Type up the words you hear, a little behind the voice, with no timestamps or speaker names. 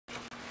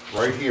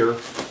right here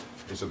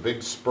is a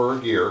big spur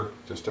gear,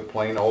 just a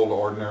plain old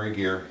ordinary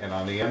gear, and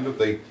on the end of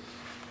the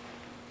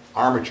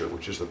armature,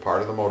 which is the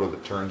part of the motor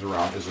that turns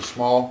around, is a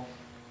small,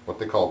 what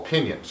they call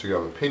pinion. So you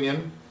have a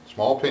pinion,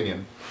 small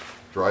pinion,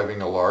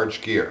 driving a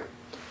large gear.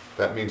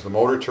 That means the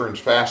motor turns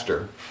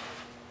faster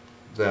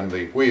than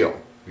the wheel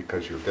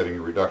because you're getting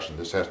a reduction.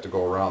 This has to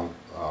go around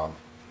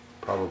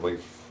probably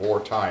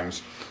 4 times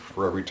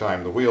for every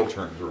time the wheel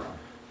turns around.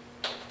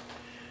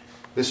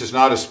 This is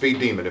not a speed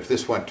demon. If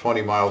this went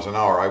 20 miles an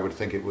hour, I would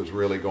think it was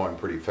really going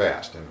pretty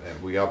fast,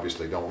 and we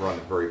obviously don't run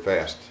it very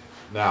fast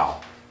now.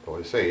 But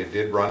I say, it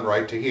did run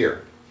right to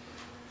here.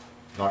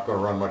 Not going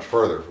to run much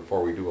further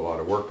before we do a lot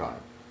of work on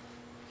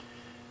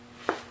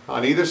it.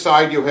 On either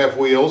side you have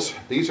wheels.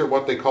 These are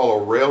what they call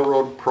a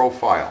railroad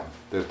profile.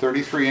 They're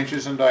 33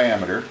 inches in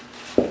diameter,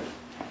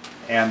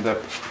 and the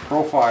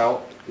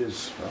profile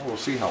is, well, we'll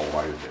see how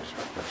wide it is.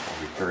 That's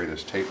why we carry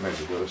this tape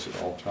measure with us at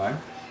all time.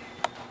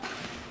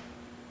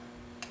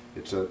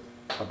 It's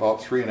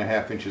about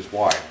 3.5 inches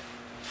wide,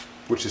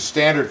 which is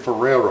standard for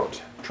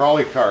railroads.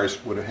 Trolley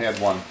cars would have had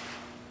one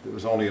that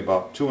was only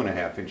about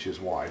 2.5 inches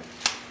wide.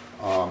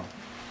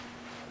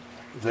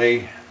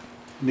 They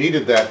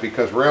needed that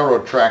because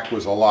railroad track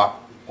was a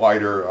lot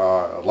wider,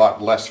 a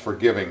lot less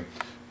forgiving.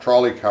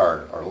 Trolley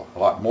car, or a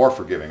lot more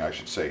forgiving, I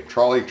should say.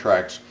 Trolley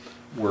tracks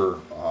were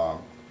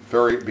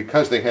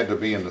because they had to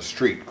be in the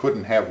street,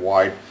 couldn't have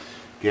wide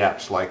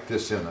gaps like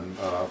this in them.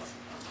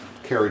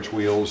 Carriage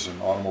wheels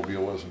and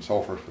automobile wheels and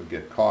so forth would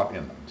get caught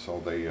in them, so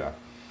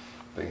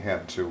they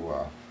had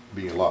to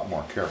be a lot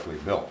more carefully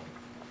built.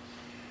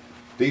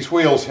 These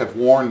wheels have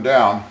worn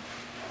down,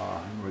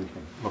 you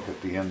can look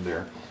at the end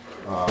there,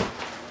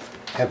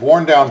 have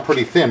worn down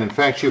pretty thin. In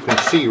fact, you can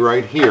see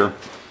right here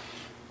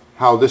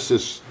how this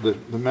is, the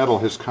metal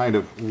has kind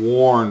of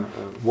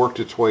worked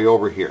its way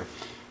over here.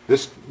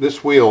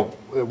 This wheel,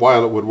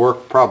 while it would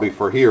work probably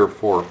for here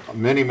for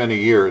many, many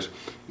years,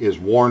 is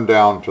worn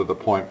down to the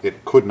point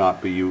it could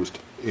not be used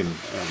in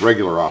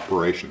regular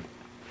operation.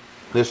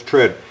 This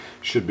tread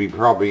should be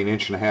probably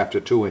 1.5 to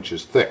 2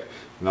 inches thick.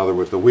 In other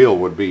words, the wheel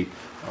would be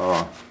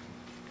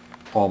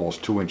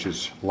almost 2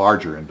 inches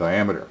larger in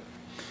diameter.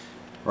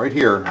 Right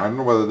here, I don't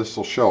know whether this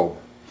will show,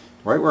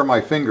 right where my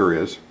finger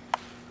is,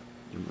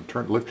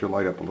 lift your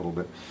light up a little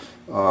bit,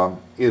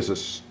 is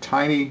a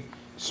tiny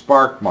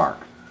spark mark,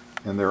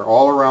 and they're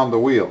all around the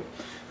wheel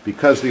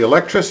because the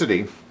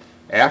electricity,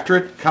 after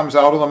it comes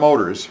out of the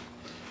motors,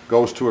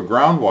 goes to a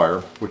ground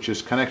wire which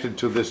is connected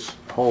to this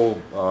whole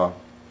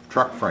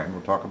truck frame.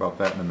 We'll talk about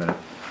that in a minute,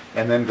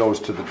 and then goes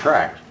to the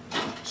track.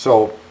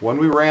 So when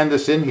we ran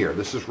this in here,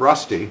 this is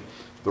rusty,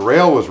 the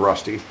rail was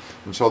rusty,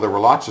 and so there were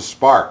lots of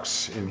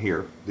sparks in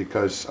here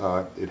because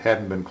it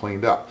hadn't been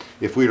cleaned up.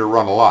 If we'd have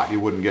run a lot,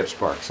 you wouldn't get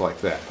sparks like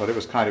that, but it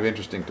was kind of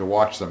interesting to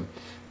watch them.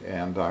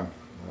 And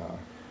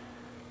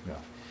yeah.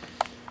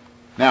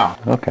 Now,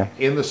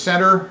 in the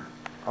center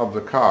of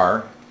the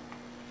car,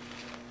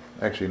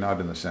 actually not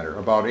in the center,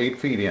 about 8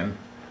 feet in,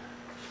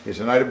 is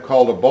an item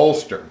called a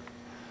bolster.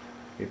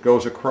 It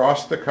goes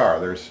across the car.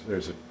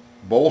 There's a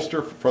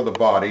bolster for the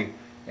body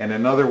and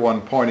another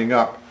one pointing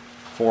up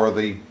for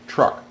the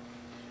truck.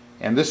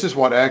 And this is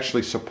what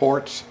actually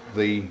supports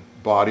the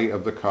body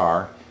of the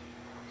car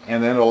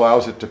and then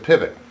allows it to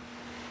pivot.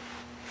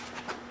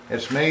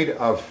 It's made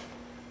of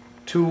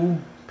 2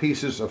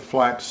 pieces of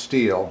flat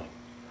steel,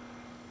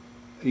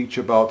 each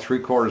about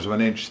 3/4 of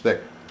an inch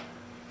thick.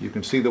 You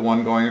can see the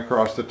one going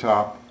across the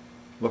top.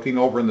 Looking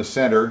over in the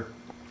center,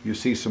 you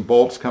see some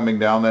bolts coming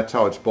down. That's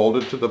how it's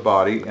bolted to the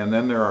body, and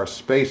then there are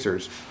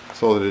spacers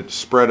so that it's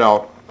spread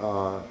out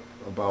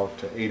about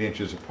 8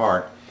 inches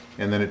apart,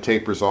 and then it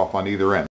tapers off on either end.